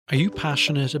Are you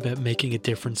passionate about making a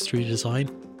difference through design?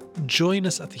 Join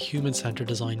us at the Human Centered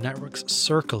Design Network's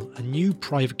Circle, a new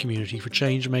private community for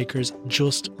change makers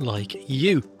just like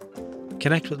you.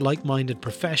 Connect with like-minded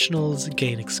professionals,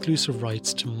 gain exclusive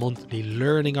rights to monthly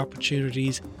learning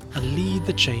opportunities, and lead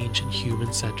the change in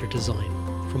human-centered design.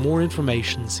 For more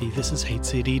information, see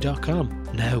thisishcd.com.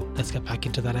 Now, let's get back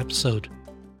into that episode.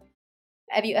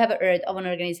 Have you ever heard of an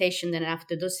organization that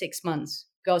after those 6 months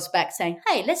goes back saying,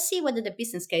 hey, let's see whether the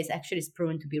business case actually is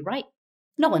proven to be right?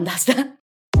 No one does that.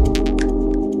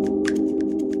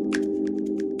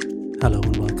 Hello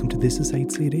and welcome to This is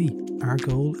HCD. Our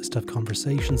goal is to have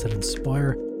conversations that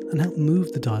inspire and help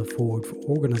move the dial forward for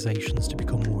organisations to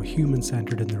become more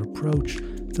human-centred in their approach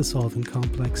to solving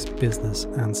complex business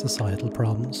and societal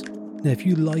problems. Now, if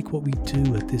you like what we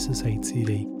do at This is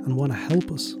HCD and want to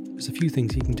help us, there's a few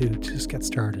things you can do to just get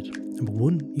started. Number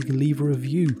one, you can leave a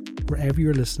review wherever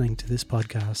you're listening to this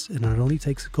podcast, and it only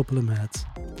takes a couple of minutes,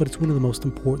 but it's one of the most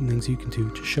important things you can do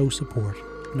to show support.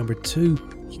 Number two,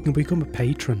 you can become a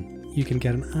patron. You can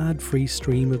get an ad-free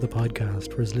stream of the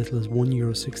podcast for as little as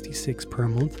 €1.66 per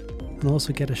month, and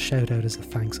also get a shout out as a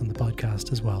thanks on the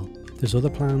podcast as well. There's other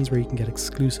plans where you can get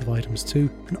exclusive items too,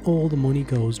 and all the money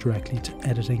goes directly to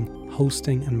editing,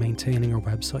 hosting and maintaining our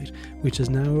website, which is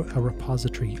now a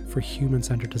repository for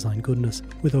human-centered design goodness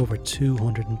with over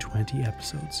 220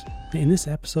 episodes. In this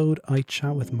episode, I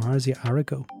chat with Marzia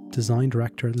Aricò, Design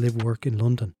Director at Live Work in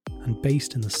London and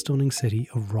based in the stunning city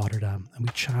of Rotterdam, and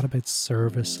we chat about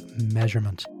service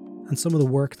measurement and some of the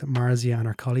work that Marzia and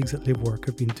our colleagues at Live Work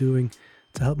have been doing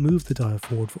to help move the dial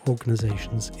forward for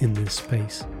organisations in this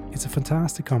space. It's a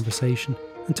fantastic conversation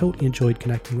and totally enjoyed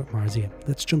connecting with Marzia.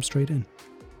 Let's jump straight in.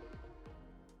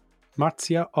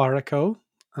 Marzia Aricò,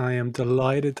 I am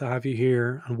delighted to have you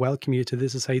here and welcome you to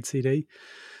This is HCD.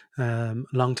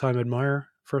 Long time admirer,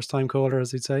 first time caller,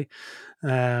 as they'd say.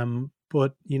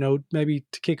 But, maybe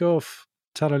to kick off,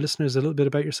 tell our listeners a little bit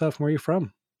about yourself and where you're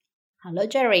from. Hello,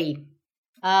 Jerry.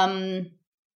 I'm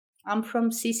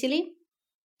from Sicily.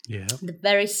 Yeah. The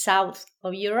very south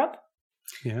of Europe.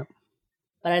 Yeah.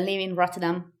 But I live in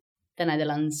Rotterdam, the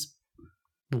Netherlands.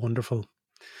 Wonderful.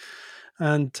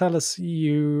 And tell us,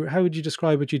 how would you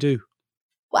describe what you do?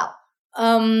 Well,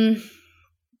 I'm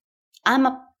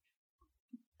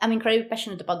incredibly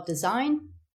passionate about design.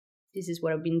 This is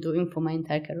what I've been doing for my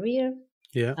entire career.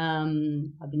 Yeah.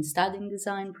 I've been studying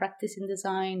design, practicing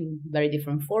design in very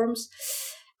different forms.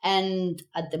 And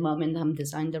at the moment, I'm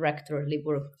design director at Live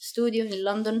Work Studio in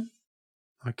London.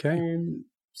 Okay.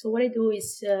 So what I do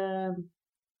is,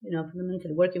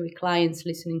 fundamentally working with clients,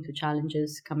 listening to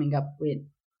challenges, coming up with,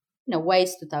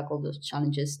 ways to tackle those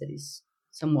challenges that is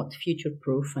somewhat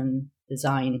future-proof and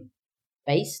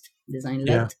design-based, design-led.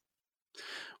 Yeah.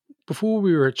 Before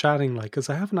we were chatting, because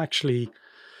I haven't actually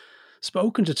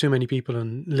spoken to too many people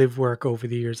in Live Work over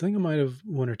the years. I think I might have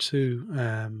one or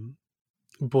two.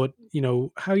 But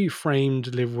how you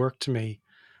framed Live Work to me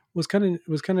was kind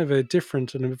of a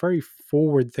different and a very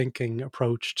forward-thinking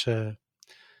approach to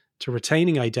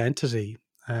retaining identity.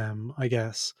 I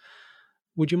guess.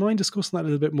 Would you mind discussing that a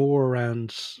little bit more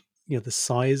around the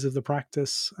size of the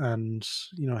practice and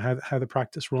how the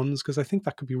practice runs? Because I think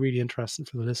that could be really interesting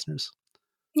for the listeners.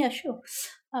 Yeah, sure.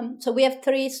 So we have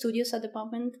 3 studios at the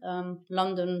moment: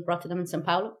 London, Rotterdam, and São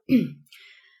Paulo.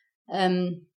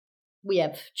 We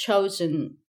have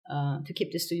chosen to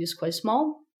keep the studios quite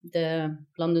small. The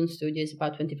London studio is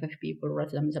about 25 people,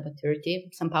 Rotterdam is about 30,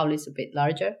 São Paulo is a bit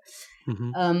larger.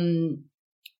 Mm-hmm.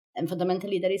 And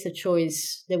fundamentally, that is a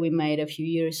choice that we made a few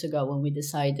years ago when we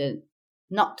decided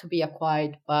not to be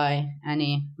acquired by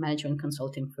any management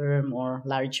consulting firm or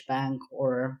large bank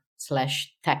or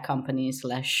 /tech company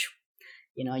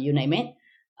you name it,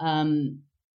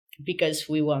 because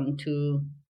we want to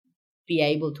be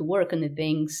able to work on the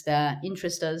things that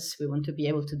interest us. We want to be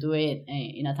able to do it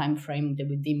in a time frame that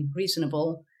we deem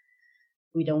reasonable.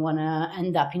 We don't want to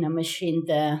end up in a machine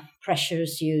that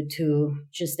pressures you to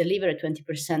just deliver a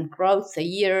 20% growth a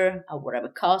year at whatever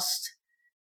cost.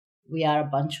 We are a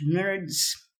bunch of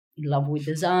nerds in love with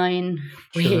design.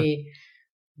 Sure.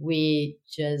 We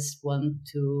just want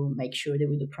to make sure that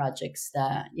we do projects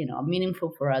that are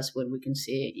meaningful for us, where we can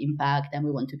see impact, and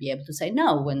we want to be able to say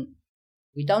no when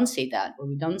we don't see that, where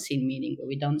we don't see meaning, where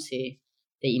we don't see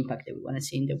the impact that we want to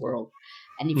see in the world.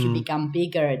 And if you become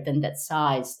bigger than that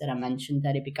size that I mentioned,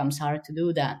 that it becomes hard to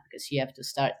do that, because you have to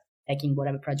start taking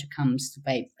whatever project comes to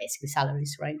pay basically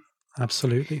salaries, right?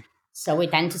 Absolutely. So we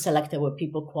tend to select our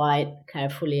people quite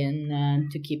carefully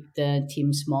and to keep the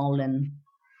team small and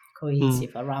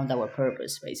cohesive around our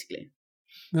purpose, basically.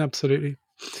 Absolutely.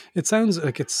 It sounds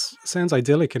like sounds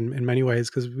idyllic in many ways,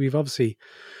 because we've obviously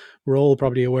we're all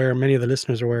probably aware, many of the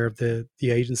listeners are aware of the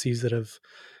agencies that have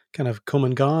kind of come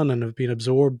and gone and have been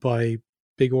absorbed by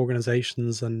big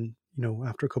organizations, and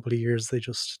after a couple of years they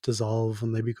just dissolve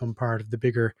and they become part of the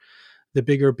bigger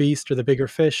beast or the bigger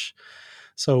fish.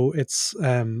 So it's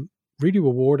really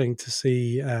rewarding to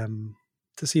see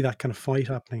that kind of fight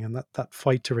happening, and that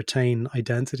fight to retain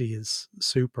identity is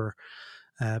super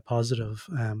positive.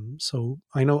 So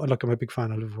I know, look, I'm a big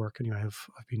fan of live work, and I've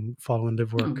been following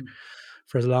live work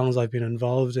for as long as I've been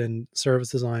involved in service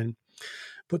design.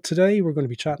 But today we're going to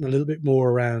be chatting a little bit more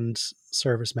around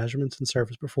service measurement and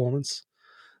service performance,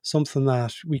 something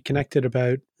that we connected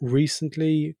about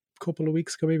recently, a couple of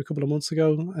weeks ago, maybe a couple of months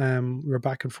ago. We were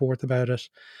back and forth about it.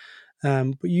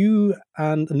 But you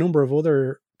and a number of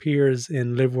other peers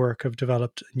in live work have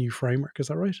developed a new framework. Is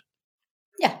that right?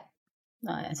 Yeah,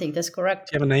 I think that's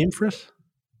correct. Do you have a name for it?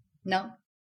 No.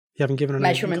 You haven't given a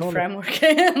measurement name? framework.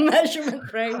 Measurement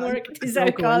framework. Is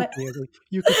that call it?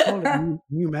 You could call it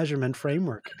new measurement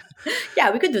framework.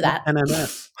 Yeah, we could do that.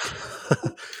 NMF.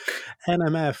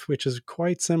 NMF, which is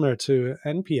quite similar to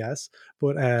NPS,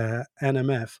 but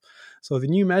NMF. So the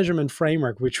new measurement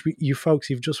framework, which you folks,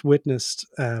 you've just witnessed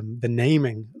the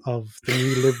naming of the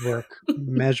new live work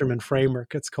measurement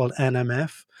framework. It's called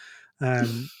NMF.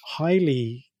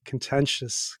 Highly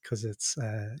contentious because it's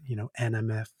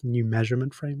NMF, new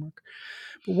measurement framework.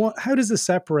 But how does this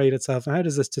separate itself, and how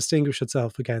does this distinguish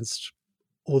itself against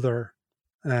other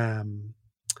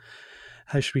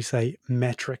how should we say,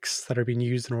 metrics that are being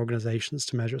used in organizations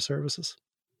to measure services?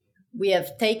 We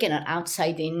have taken an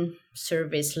outside-in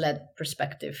service-led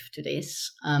perspective to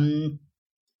this. A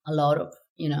lot of,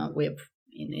 we've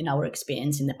in our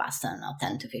experience in the past,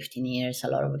 10 to 15 years, a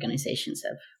lot of organizations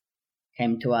have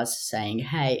came to us saying,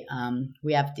 hey,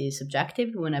 we have this objective.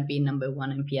 We want to be number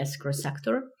one NPS cross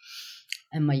sector.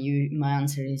 And my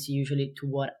answer is usually to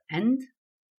what end?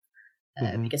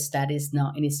 Because that is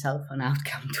not in itself an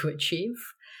outcome to achieve.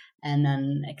 And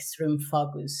an extreme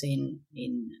focus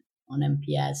on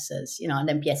NPS, as and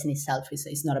NPS in itself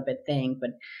is not a bad thing,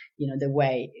 but the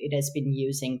way it has been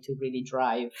using to really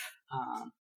drive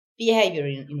behavior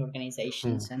in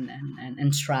organizations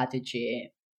and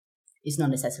strategy is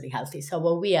not necessarily healthy. So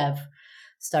what we have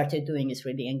started doing is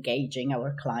really engaging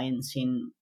our clients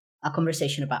in a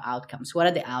conversation about outcomes. What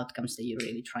are the outcomes that you're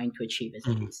really trying to achieve as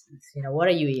a business? What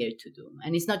are you here to do?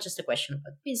 And it's not just a question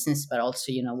about business, but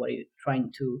also, what are you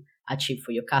trying to achieve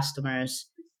for your customers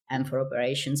and for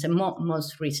operations? And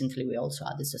most recently, we also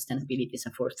added sustainability as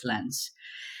a fourth lens.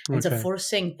 And so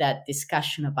forcing that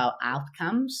discussion about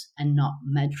outcomes and not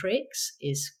metrics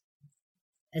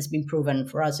has been proven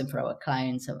for us and for our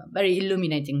clients a very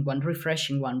illuminating one,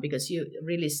 refreshing one, because you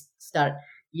really start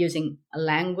using a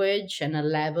language and a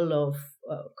level of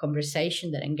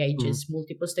conversation that engages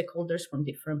multiple stakeholders from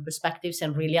different perspectives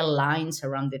and really aligns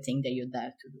around the thing that you're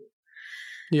there to do.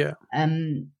 Yeah.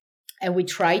 And we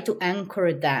try to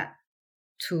anchor that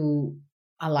to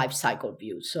a life cycle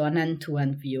view, so an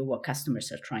end-to-end view of what customers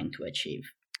are trying to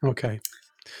achieve. Okay.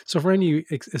 So for any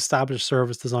established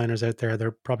service designers out there,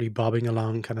 they're probably bobbing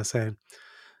along kind of saying,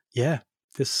 yeah,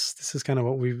 this is kind of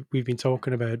what we've been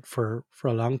talking about for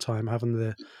a long time, having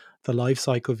the life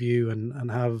cycle view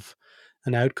and have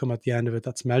an outcome at the end of it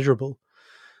that's measurable.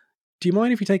 Do you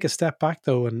mind if you take a step back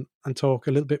though and talk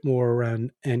a little bit more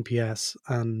around NPS?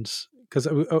 And because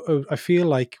I feel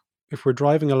like if we're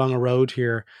driving along a road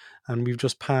here and we've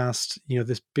just passed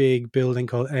this big building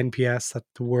called NPS that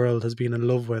the world has been in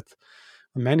love with,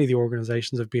 and many of the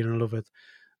organizations have been in love with,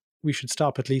 we should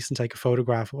stop at least and take a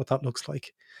photograph of what that looks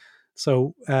like.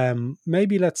 So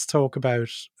maybe let's talk about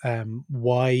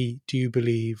why do you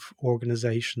believe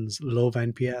organizations love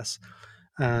NPS,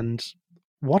 and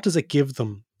what does it give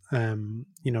them,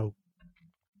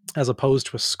 as opposed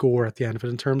to a score at the end of it,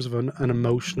 in terms of an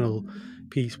emotional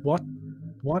piece? What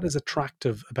is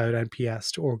attractive about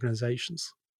NPS to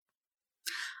organizations?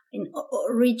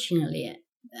 Originally,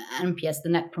 NPS, the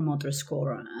Net Promoter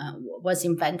Score, was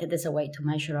invented as a way to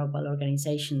measure how well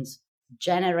organizations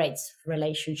generates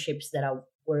relationships that are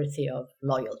worthy of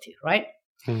loyalty, right?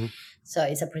 So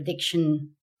it's a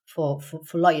prediction for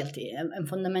loyalty, and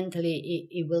fundamentally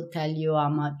it will tell you how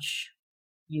much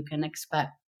you can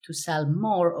expect to sell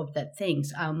more of that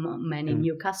things, how many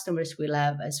new customers we'll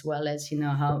have, as well as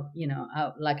how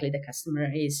likely the customer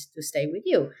is to stay with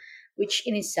you, which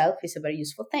in itself is a very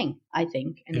useful thing, I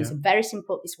think. And it's very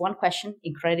simple. It's one question,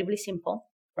 incredibly simple,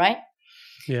 right?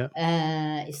 Yeah.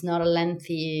 It's not a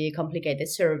lengthy, complicated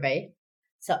survey.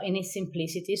 So in its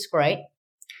simplicity, it's great.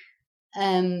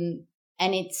 And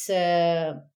it's,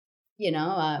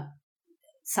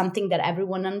 something that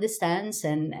everyone understands,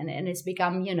 and it's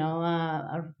become,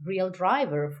 a real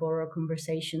driver for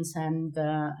conversations and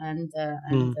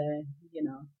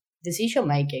decision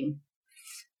making.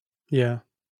 Yeah.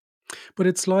 But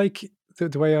it's like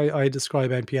the way I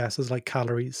describe NPS is like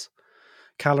calories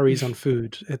on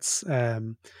food. It's,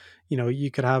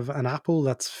 you could have an apple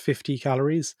that's 50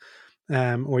 calories,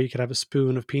 or you could have a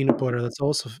spoon of peanut butter that's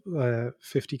also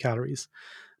 50 calories.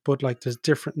 But like there's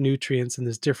different nutrients and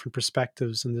there's different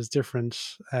perspectives and there's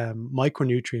different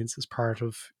micronutrients as part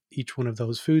of each one of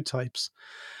those food types.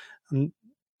 And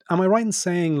am I right in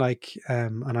saying, like,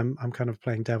 and I'm kind of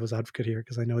playing devil's advocate here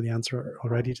because I know the answer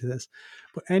already to this,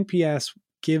 but NPS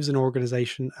gives an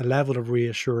organization a level of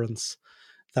reassurance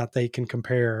that they can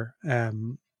compare,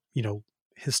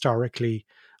 historically,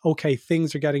 okay,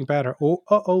 things are getting better.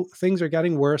 Oh, things are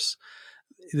getting worse.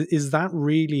 Is that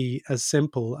really as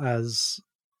simple as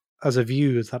a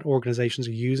view as that organizations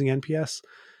are using NPS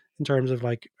in terms of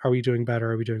like, are we doing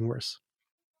better? Are we doing worse?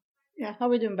 Yeah, are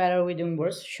we doing better? Are we doing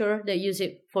worse? Sure, they use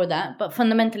it for that, but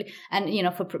fundamentally,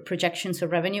 and for projections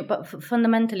of revenue. But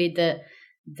fundamentally,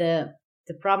 the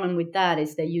problem with that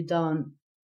is that you don't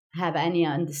have any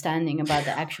understanding about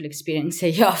the actual experience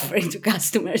that you're offering to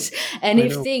customers. And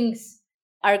if things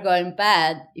are going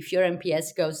bad, if your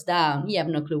NPS goes down, you have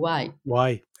no clue why.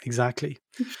 Why exactly?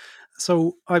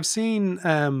 So I've seen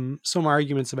some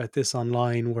arguments about this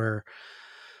online where,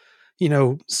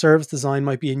 service design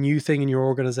might be a new thing in your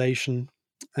organization,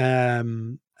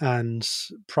 and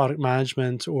product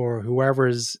management or whoever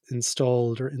is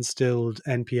installed or instilled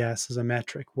NPS as a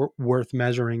metric worth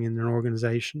measuring in an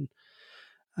organization.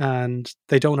 And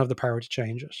they don't have the power to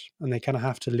change it. And they kind of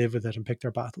have to live with it and pick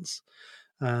their battles.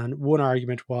 And one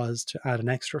argument was to add an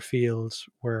extra field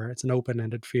where it's an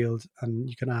open-ended field and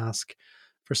you can ask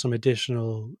for some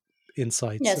additional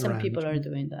insights. Yeah, some people are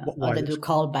doing that. Or they do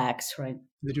callbacks, right?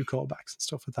 They do callbacks and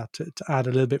stuff like that to add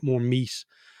a little bit more meat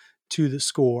to the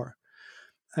score.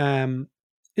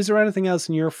 Is there anything else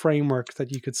in your framework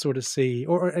that you could sort of see,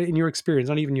 or in your experience,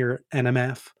 not even your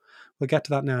NMF? We'll get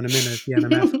to that now in a minute, the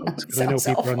NMF folks, because I know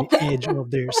people are on the edge of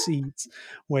their seats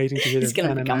waiting to hear this. It's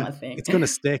going to become a thing. It's going to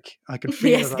stick. I can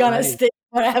feel it. It's going to stick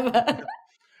forever.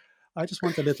 I just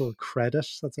want a little credit.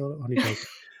 That's all. Only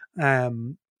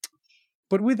joking.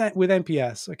 But with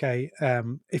NPS, okay,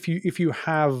 if you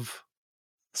have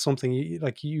something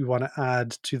like you want to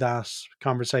add to that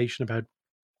conversation about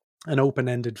an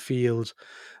open-ended field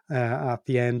at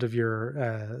the end of your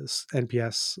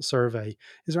NPS survey,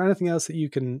 is there anything else that you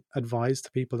can advise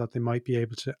to people that they might be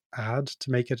able to add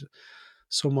to make it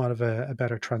somewhat of a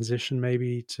better transition,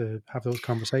 maybe to have those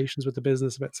conversations with the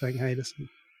business about saying, hey, listen,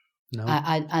 no,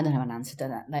 I don't have an answer to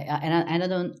that. And I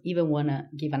don't even want to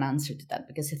give an answer to that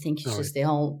because I think it's just the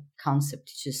whole concept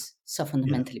is just so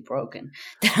fundamentally broken.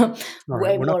 All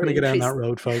right, we're not going to get down that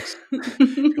road, folks. If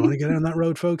you want to get down that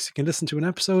road, folks, you can listen to an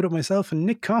episode of myself and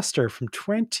Nick Coster from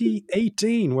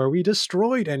 2018 where we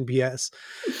destroyed NPS.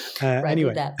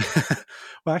 Anyway,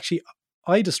 well, actually,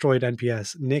 I destroyed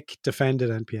NPS. Nick defended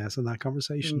NPS in that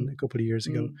conversation a couple of years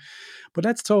ago. But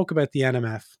let's talk about the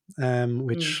NMF,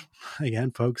 which, again,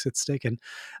 folks, it's sticking.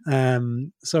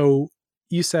 So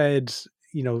you said,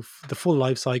 the full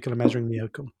life cycle of measuring the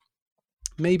outcome.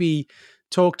 Maybe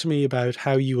talk to me about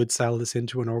how you would sell this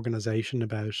into an organization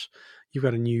about you've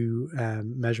got a new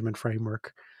measurement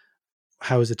framework.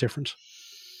 How is it different?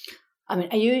 I mean,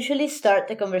 I usually start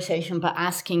the conversation by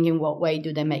asking in what way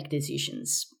do they make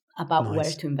decisions about where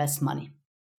to invest money.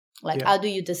 Like, how do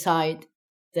you decide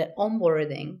that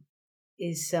onboarding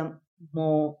is a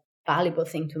more valuable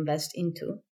thing to invest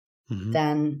into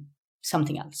than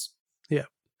something else? Yeah.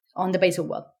 On the basis of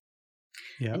what?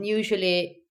 Yeah. And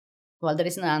usually, well, there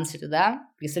is no answer to that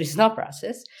because there is no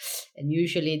process. And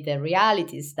usually the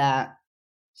reality is that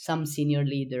some senior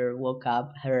leader woke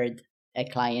up, heard a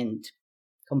client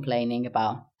complaining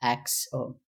about X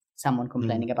or someone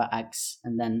complaining about X,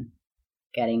 and then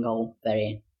getting all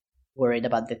very worried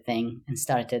about the thing and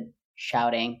started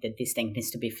shouting that this thing needs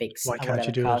to be fixed at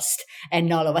whatever cost.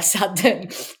 And all of a sudden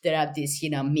there are these,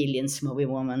 millions moving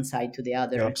from one side to the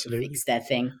other to fix that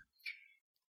thing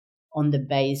on the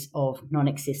base of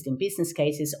non-existing business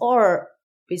cases or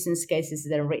business cases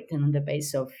that are written on the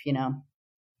base of,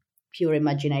 pure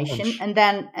imagination. And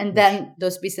then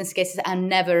those business cases are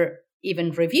never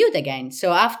even reviewed again.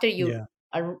 So after you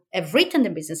have written the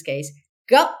business case,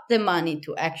 got the money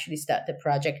to actually start the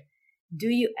project,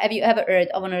 have you ever heard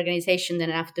of an organization that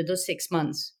after those 6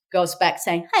 months goes back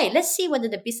saying, hey, let's see whether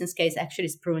the business case actually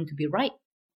is proven to be right?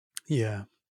 Yeah.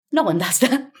 No one does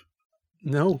that.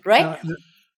 No. Right?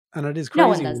 And it is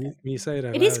crazy when you say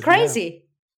that. It is crazy.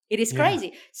 Yeah. It is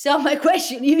crazy. So my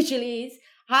question usually is,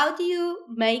 how do you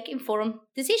make informed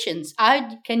decisions?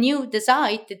 How can you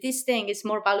decide that this thing is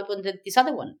more valuable than this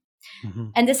other one? Mm-hmm.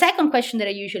 And the second question that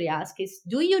I usually ask is,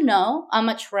 do you know how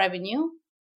much revenue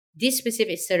this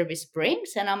specific service brings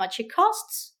and how much it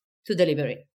costs to deliver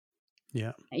it?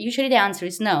 Yeah. Usually the answer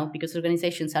is no, because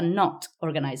organizations are not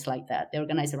organized like that. They're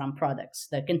organized around products.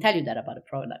 They can tell you that about a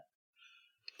product.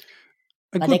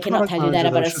 But they cannot tell you that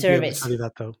about a service. Tell you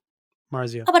that though,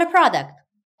 Marzia. About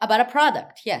a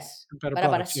product, yes. But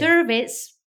about a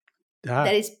service,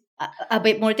 that is a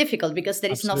bit more difficult because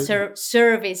there is no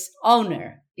service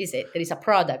owner, is it? There is a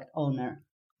product owner.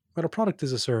 But a product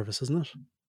is a service, isn't it?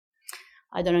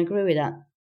 I don't agree with that.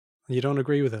 You don't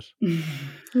agree with it?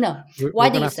 No. Why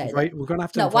do you say that? We're going to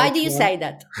have to. No. Why do you say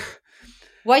that?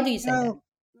 Why do you say that?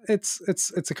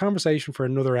 It's a conversation for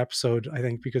another episode, I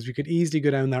think, because we could easily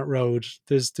go down that road.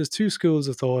 There's two schools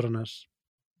of thought on it,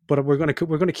 but we're going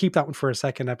to keep that one for a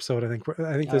second episode. I think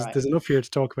there's enough here to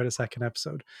talk about a second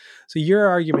episode. So your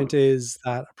argument is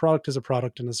that a product is a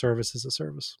product and a service is a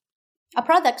service. A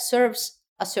product serves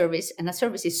a service, and a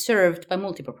service is served by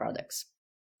multiple products.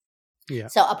 Yeah.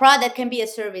 So a product can be a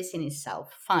service in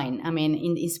itself, fine. I mean,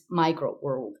 in this micro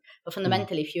world, but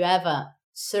fundamentally, if you have a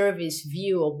service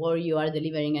view of what you are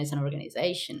delivering as an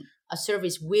organization, a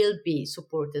service will be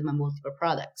supported by multiple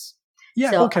products. Yeah.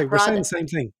 So okay. We're saying the same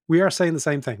thing. We are saying the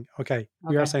same thing. Okay.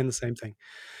 We are saying the same thing.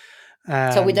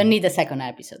 So we don't need a second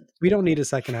episode. We don't need a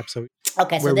second episode.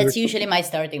 Okay. So that's usually my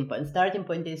starting point. Starting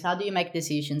point is, how do you make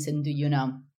decisions, and do you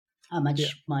know how much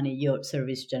money your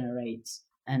service generates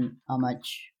and how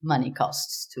much money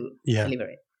costs to deliver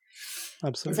it?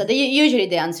 Absolutely. And so usually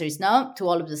the answer is no to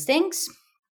all of those things.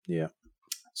 Yeah.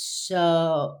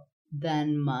 So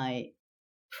then my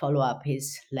follow-up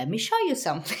is, let me show you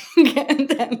something. And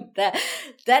then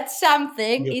that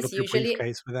something is usually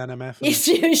with NMF is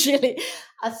usually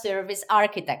a service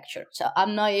architecture. So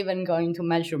I'm not even going to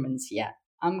measurements yet.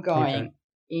 I'm going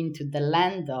into the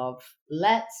land of,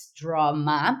 let's draw a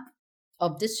map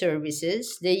of the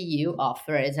services that you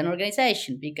offer as an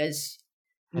organization, because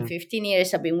in 15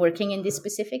 years I've been working in this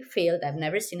specific field. I've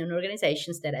never seen an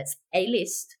organization that has a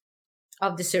list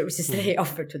of the services that they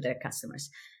offer to their customers.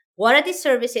 What are these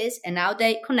services and how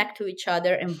they connect to each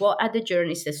other, and what are the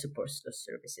journeys that support those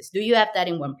services? Do you have that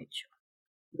in one picture?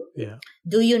 Yeah.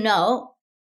 Do you know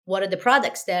what are the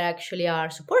products that actually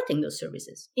are supporting those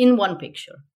services in one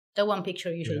picture? That one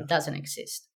picture usually doesn't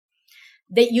exist.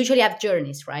 They usually have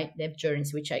journeys, right? They have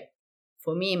journeys, which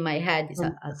for me in my head is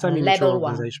a level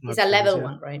one. It's a level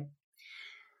one, right?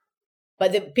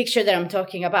 But the picture that I'm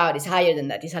talking about is higher than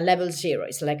that. It's a level 0.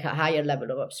 It's like a higher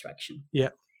level of abstraction. Yeah,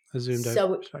 a zoomed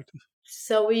out perspective.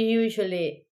 So we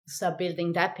usually start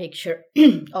building that picture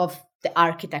of the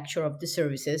architecture of the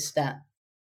services that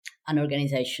an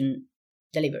organization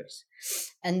delivers.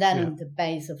 And then on the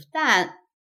base of that,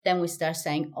 then we start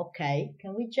saying, okay,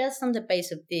 can we just on the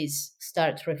base of this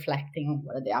start reflecting on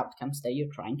what are the outcomes that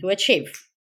you're trying to achieve?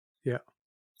 Yeah.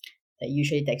 That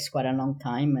usually takes quite a long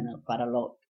time and quite a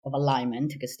lot of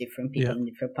alignment, because different people in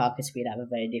different pockets will have a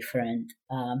very different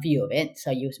view of it. So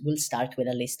you will start with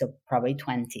a list of probably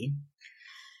 20.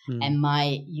 And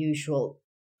my usual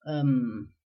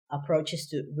approach is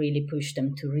to really push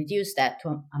them to reduce that to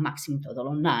a maximum total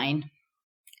of 9.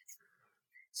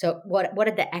 So what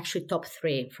are the actual top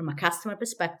 3 from a customer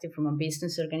perspective, from a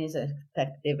business organization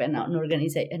perspective, and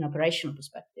an operational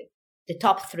perspective? The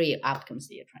top 3 outcomes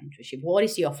that you're trying to achieve. What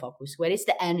is your focus? Where is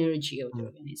the energy of the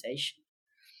organization?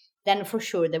 Then for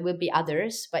sure there will be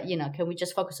others, but can we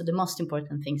just focus on the most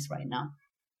important things right now?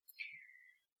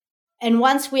 And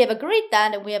once we have agreed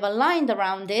that and we have aligned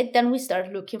around it, then we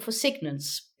start looking for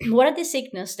signals. What are the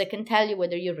signals that can tell you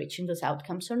whether you're reaching those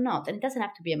outcomes or not? And it doesn't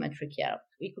have to be a metric yet.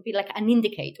 It could be like an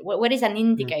indicator. What is an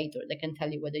indicator that can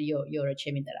tell you whether you're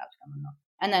achieving that outcome or not?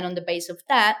 And then on the base of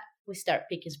that, we start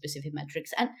picking specific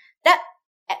metrics. And that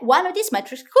one of these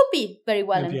metrics could be very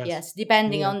well NPS,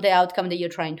 depending on the outcome that you're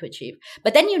trying to achieve.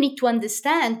 But then you need to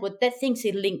understand what that thing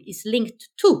is linked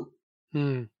to.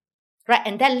 Right,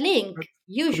 and that link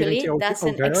usually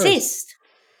doesn't exist.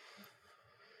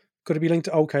 Could it be linked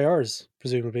to OKRs,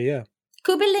 presumably,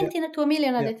 Could be linked to a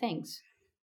million other things.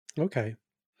 Okay.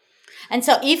 And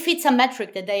so if it's a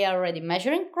metric that they are already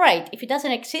measuring, great. If it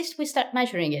doesn't exist, we start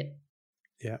measuring it.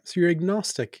 Yeah, so you're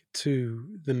agnostic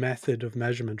to the method of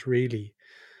measurement, really,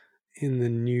 in the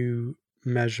new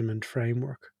measurement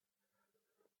framework.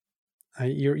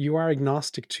 You are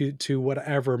agnostic to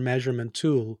whatever measurement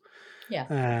tool.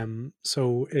 Yeah.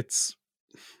 So it's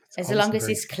as long as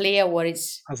it's clear what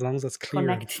it's as long as it's clear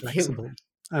and flexible.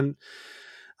 And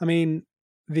I mean,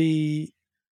 the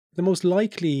most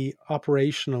likely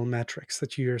operational metrics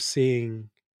that you're seeing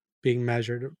being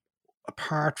measured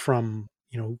apart from,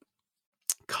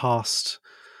 cost,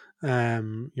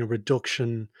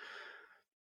 reduction.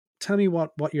 Tell me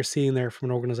what you're seeing there from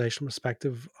an organizational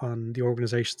perspective on the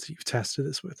organizations that you've tested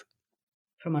this with.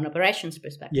 From an operations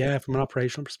perspective. Yeah, from an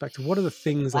operational perspective. What are the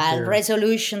things that they're...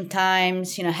 resolution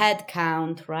times, head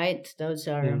count, right? Those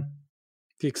are...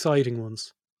 the exciting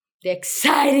ones. The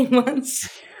exciting ones.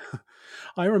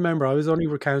 I remember I was only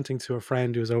recounting to a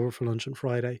friend who was over for lunch on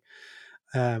Friday.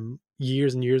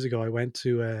 Years and years ago, I went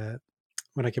to...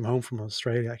 when I came home from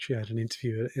Australia, actually, I had an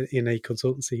interview in a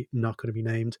consultancy, not going to be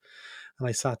named. And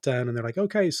I sat down and they're like,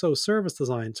 okay, so service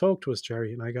design, talk to us,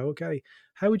 Jerry. And I go, okay,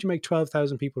 how would you make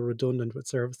 12,000 people redundant with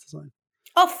service design?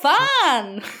 Oh,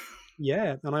 fun!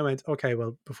 Yeah. And I went, okay,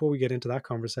 well, before we get into that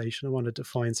conversation, I want to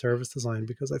define service design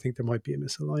because I think there might be a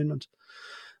misalignment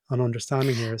on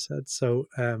understanding here, I said. So,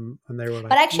 and they were like...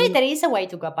 But actually, there is a way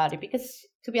to go about it because,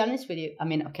 to be honest with you, I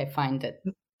mean, okay, fine, the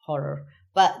horror.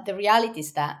 But the reality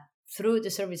is that through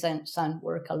the service design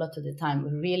work, a lot of the time,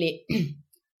 we really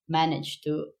manage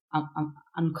to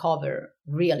uncover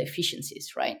real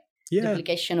efficiencies, right? Yeah.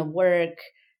 Duplication of work,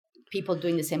 people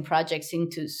doing the same projects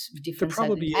into different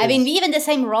probably settings. I mean, even the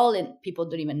same role, and people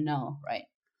don't even know, right?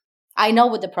 I know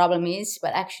what the problem is,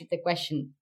 but actually the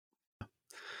question...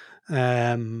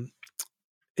 like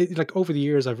over the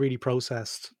years, I've really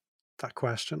processed that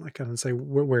question. I kind of say,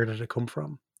 where did it come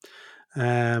from?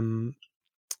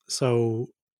 So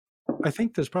I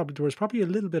think there was probably a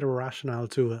little bit of rationale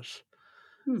to it.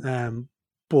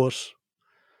 But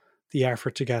the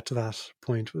effort to get to that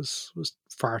point was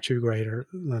far too greater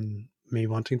than me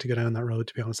wanting to go down that road,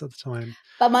 to be honest, at the time.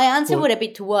 But my answer would be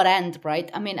to what end, right?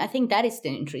 I mean, I think that is the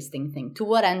interesting thing. To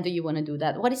what end do you want to do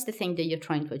that? What is the thing that you're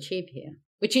trying to achieve here?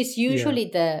 Which is usually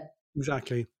the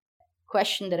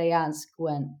question that I ask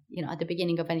when, at the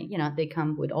beginning of any, they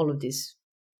come with all of this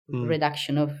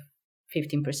reduction of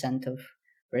 15% of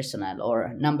personnel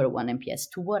or number one NPS.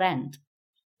 To what end?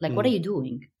 Like, what are you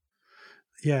doing?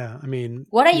 Yeah, I mean...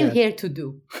 What are you here to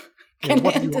do? What do you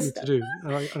want me to do?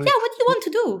 What do you want to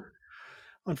do?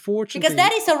 Unfortunately... Because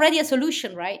that is already a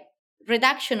solution, right?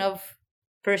 Reduction of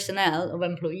personnel, of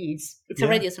employees. It's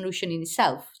already a solution in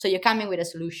itself. So you're coming with a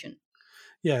solution.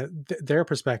 Yeah, their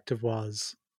perspective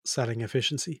was selling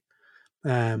efficiency.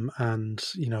 And,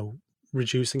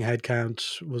 reducing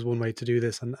headcount was one way to do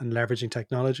this, and leveraging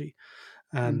technology.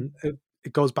 And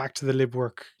it goes back to the live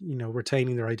work,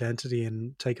 retaining their identity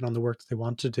and taking on the work that they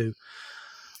want to do.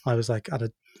 I was like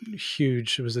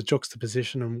it was a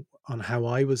juxtaposition on how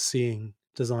I was seeing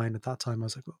design at that time. I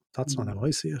was like, well, that's not how I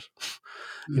see it.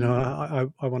 I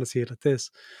want to see it like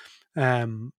this.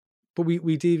 But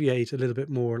we deviate a little bit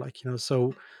more,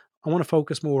 so I want to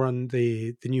focus more on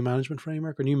the new management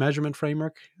framework or new measurement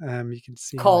framework. You can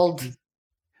see called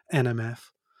NMF,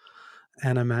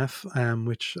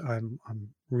 which I'm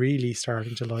really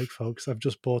starting to like, folks. I've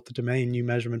just bought the domain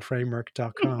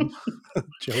newmeasurementframework.com.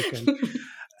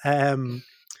 Joking.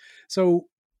 So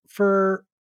for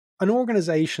an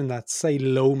organization that's, say,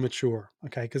 low mature,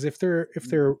 okay, because if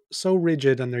they're so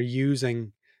rigid and they're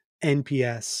using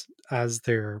NPS as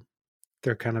their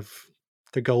kind of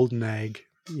the golden egg,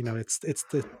 it's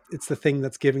the thing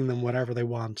that's giving them whatever they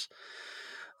want.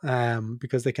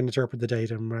 Because they can interpret the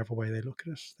data in whatever way they look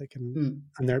at it. They can,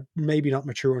 and they're maybe not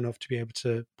mature enough to be able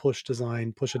to push a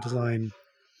design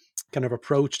kind of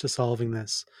approach to solving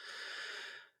this.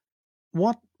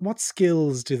 What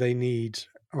skills do they need,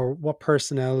 or what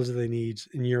personnel do they need,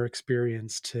 in your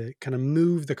experience, to kind of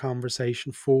move the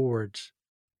conversation forward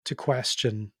to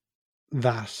question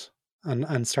that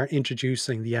and start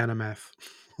introducing the NMF?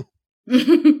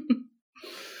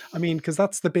 I mean, because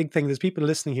that's the big thing. There's people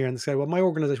listening here and they say, well, my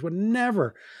organization would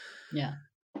never. Yeah.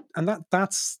 And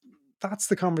that's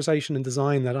the conversation in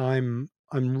design that I'm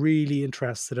really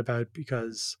interested about,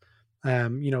 because,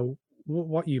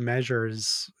 what you measure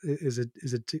is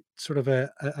a sort of a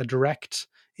direct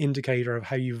indicator of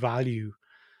how you value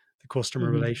the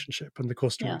customer relationship and the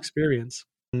customer experience.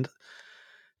 And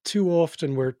too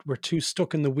often we're too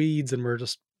stuck in the weeds and we're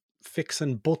just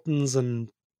fixing buttons, and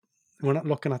we're not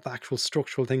looking at the actual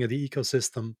structural thing of the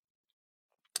ecosystem.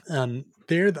 And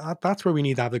that's where we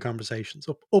need to have the conversations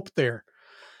up there,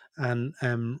 and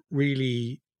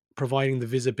really providing the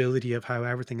visibility of how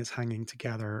everything is hanging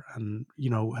together, and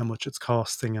how much it's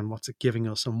costing and what's it giving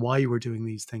us and why we're doing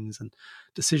these things, and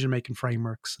decision-making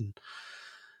frameworks and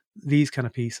these kind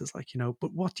of pieces,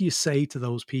 but what do you say to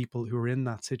those people who are in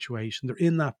that situation? They're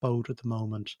in that boat at the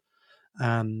moment,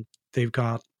 and they've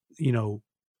got,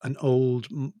 an old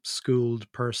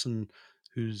schooled person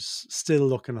who's still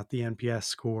looking at the NPS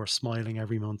score, smiling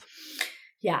every month.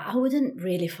 Yeah, I wouldn't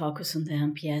really focus on the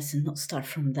NPS and not start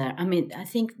from there. I mean, I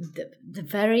think the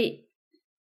very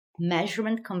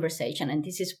measurement conversation, and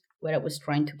this is where I was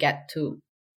trying to get to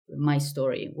my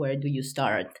story, where do you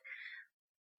start?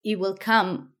 It will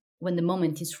come when the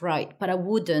moment is right, but I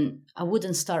wouldn't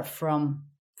start from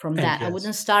that. I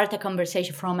wouldn't start a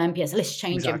conversation from NPS. Let's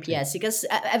change NPS, because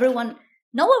no one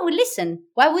will listen.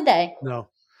 Why would they? No.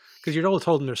 Because you're all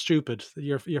told them they're stupid.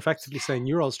 You're effectively saying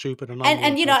you're all stupid.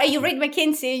 And you know, you read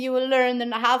McKinsey, you will learn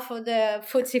that half of the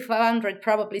FTSE 500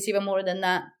 probably is even more than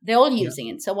that. They're all using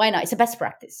it. So why not? It's a best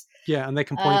practice. Yeah, and they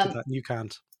can point to that and you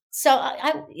can't. So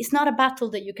it's not a battle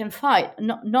that you can fight,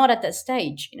 not at that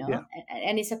stage, you know. Yeah.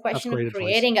 And it's a question of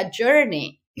creating a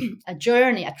journey, a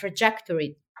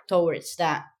trajectory towards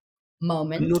that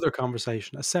moment. Another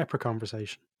conversation, a separate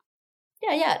conversation.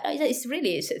 Yeah,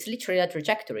 it's literally a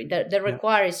trajectory that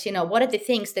requires, you know, what are the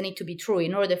things that need to be true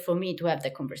in order for me to have the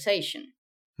conversation.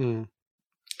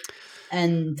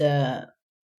 And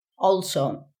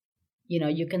also, you know,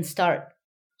 you can start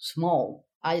small.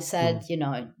 I said, you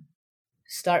know,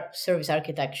 start service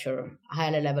architecture,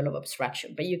 higher level of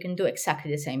abstraction, but you can do exactly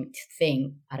the same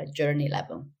thing at a journey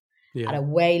level, at a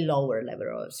way lower level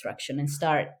of abstraction, and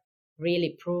start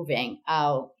really proving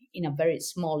how, in a very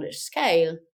smaller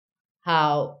scale,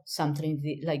 how something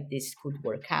like this could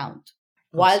work out.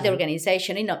 While the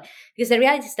organization, you know, because the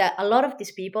reality is that a lot of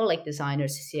these people, like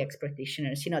designers, CX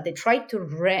practitioners, you know, they try to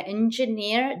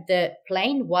re-engineer the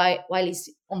plane while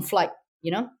it's on flight,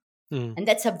 you know, and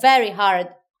that's a very hard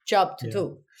job to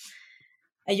do.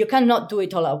 And you cannot do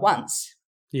it all at once.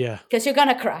 Yeah. Because you're going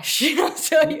to crash, you know,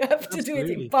 so you have to do it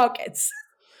in pockets.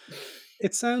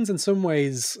 It sounds in some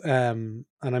ways, and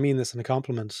I mean this in a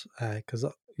compliment, because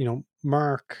you know,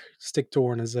 Mark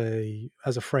Stickdorn has a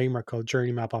framework called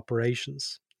Journey Map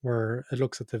Operations, where it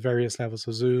looks at the various levels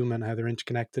of Zoom and how they're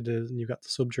interconnected, and you've got the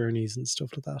sub journeys and stuff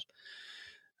like that.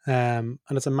 And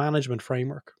it's a management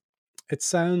framework. It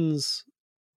sounds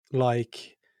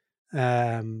like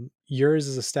yours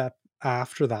is a step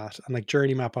after that, and like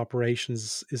Journey Map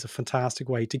Operations is a fantastic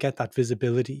way to get that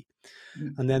visibility,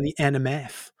 and then the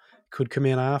NMF could come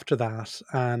in after that,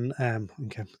 and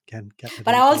again.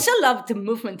 But I also love the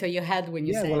movement of your head when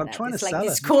you say that. I'm trying to sell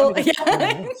it's cool.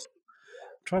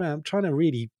 I'm trying to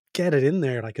really get it in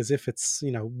there, like as if it's,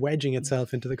 you know, wedging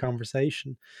itself into the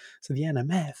conversation. So the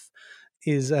NMF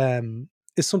is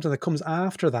something that comes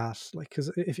after that. Like,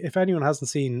 because if anyone hasn't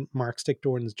seen Mark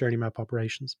Stickdorn's Journey Map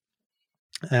Operations,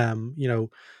 you know,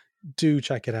 do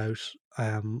check it out.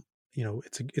 You know,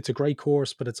 it's a great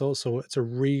course, but it's a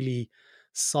really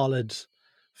solid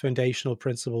foundational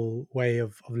principle way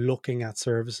of looking at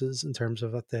services in terms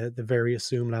of at the various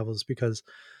Zoom levels, because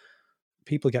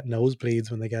people get nosebleeds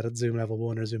when they get at Zoom level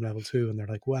 1 or Zoom level 2 and they're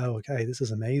like, wow, okay, this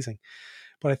is amazing.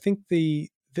 But I think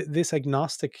this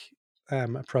agnostic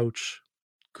approach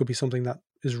could be something that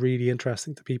is really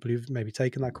interesting to people who've maybe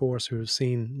taken that course, who have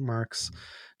seen Mark's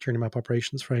Journey Map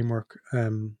Operations framework,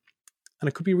 and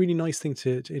it could be a really nice thing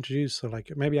to introduce. So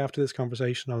like maybe after this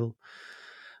conversation I'll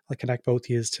connect both of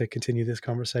you to continue this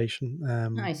conversation.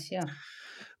 Nice, yeah.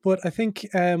 But I think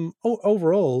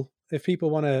overall, if people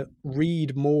want to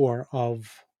read more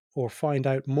of or find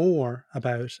out more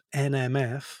about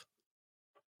NMF,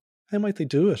 how might they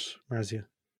do it, Marzia?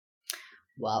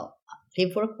 Well,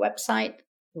 LiveWork website.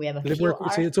 We have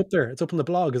see, it's up there. It's up on the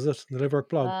blog, is it? The LiveWork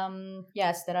blog.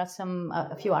 Yes, there are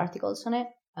a few articles on it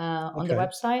on the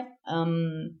website.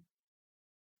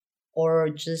 Or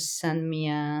just send me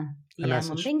a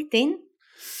DM on LinkedIn.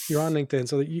 You're on LinkedIn,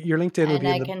 so your LinkedIn will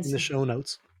be in the show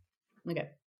notes. Okay.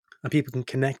 And people can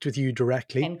connect with you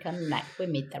directly. Can connect with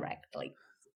me directly.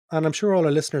 And I'm sure all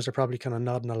our listeners are probably kind of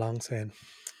nodding along saying,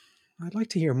 I'd like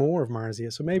to hear more of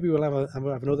Marzia. So maybe we'll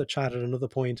have another chat at another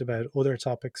point about other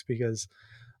topics, because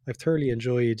I've thoroughly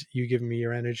enjoyed you giving me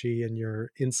your energy and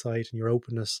your insight and your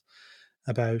openness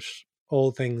about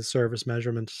all things service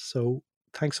measurement. So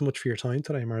thanks so much for your time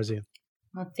today, Marzia.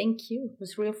 Well, thank you. It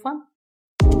was real fun.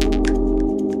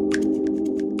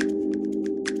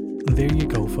 And there you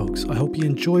go, folks. I hope you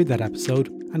enjoyed that episode.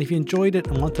 And if you enjoyed it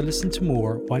and want to listen to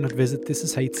more, why not visit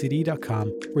thisishcd.com,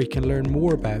 where you can learn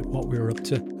more about what we're up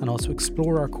to and also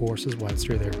explore our courses whilst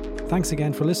you're there. Thanks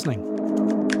again for listening.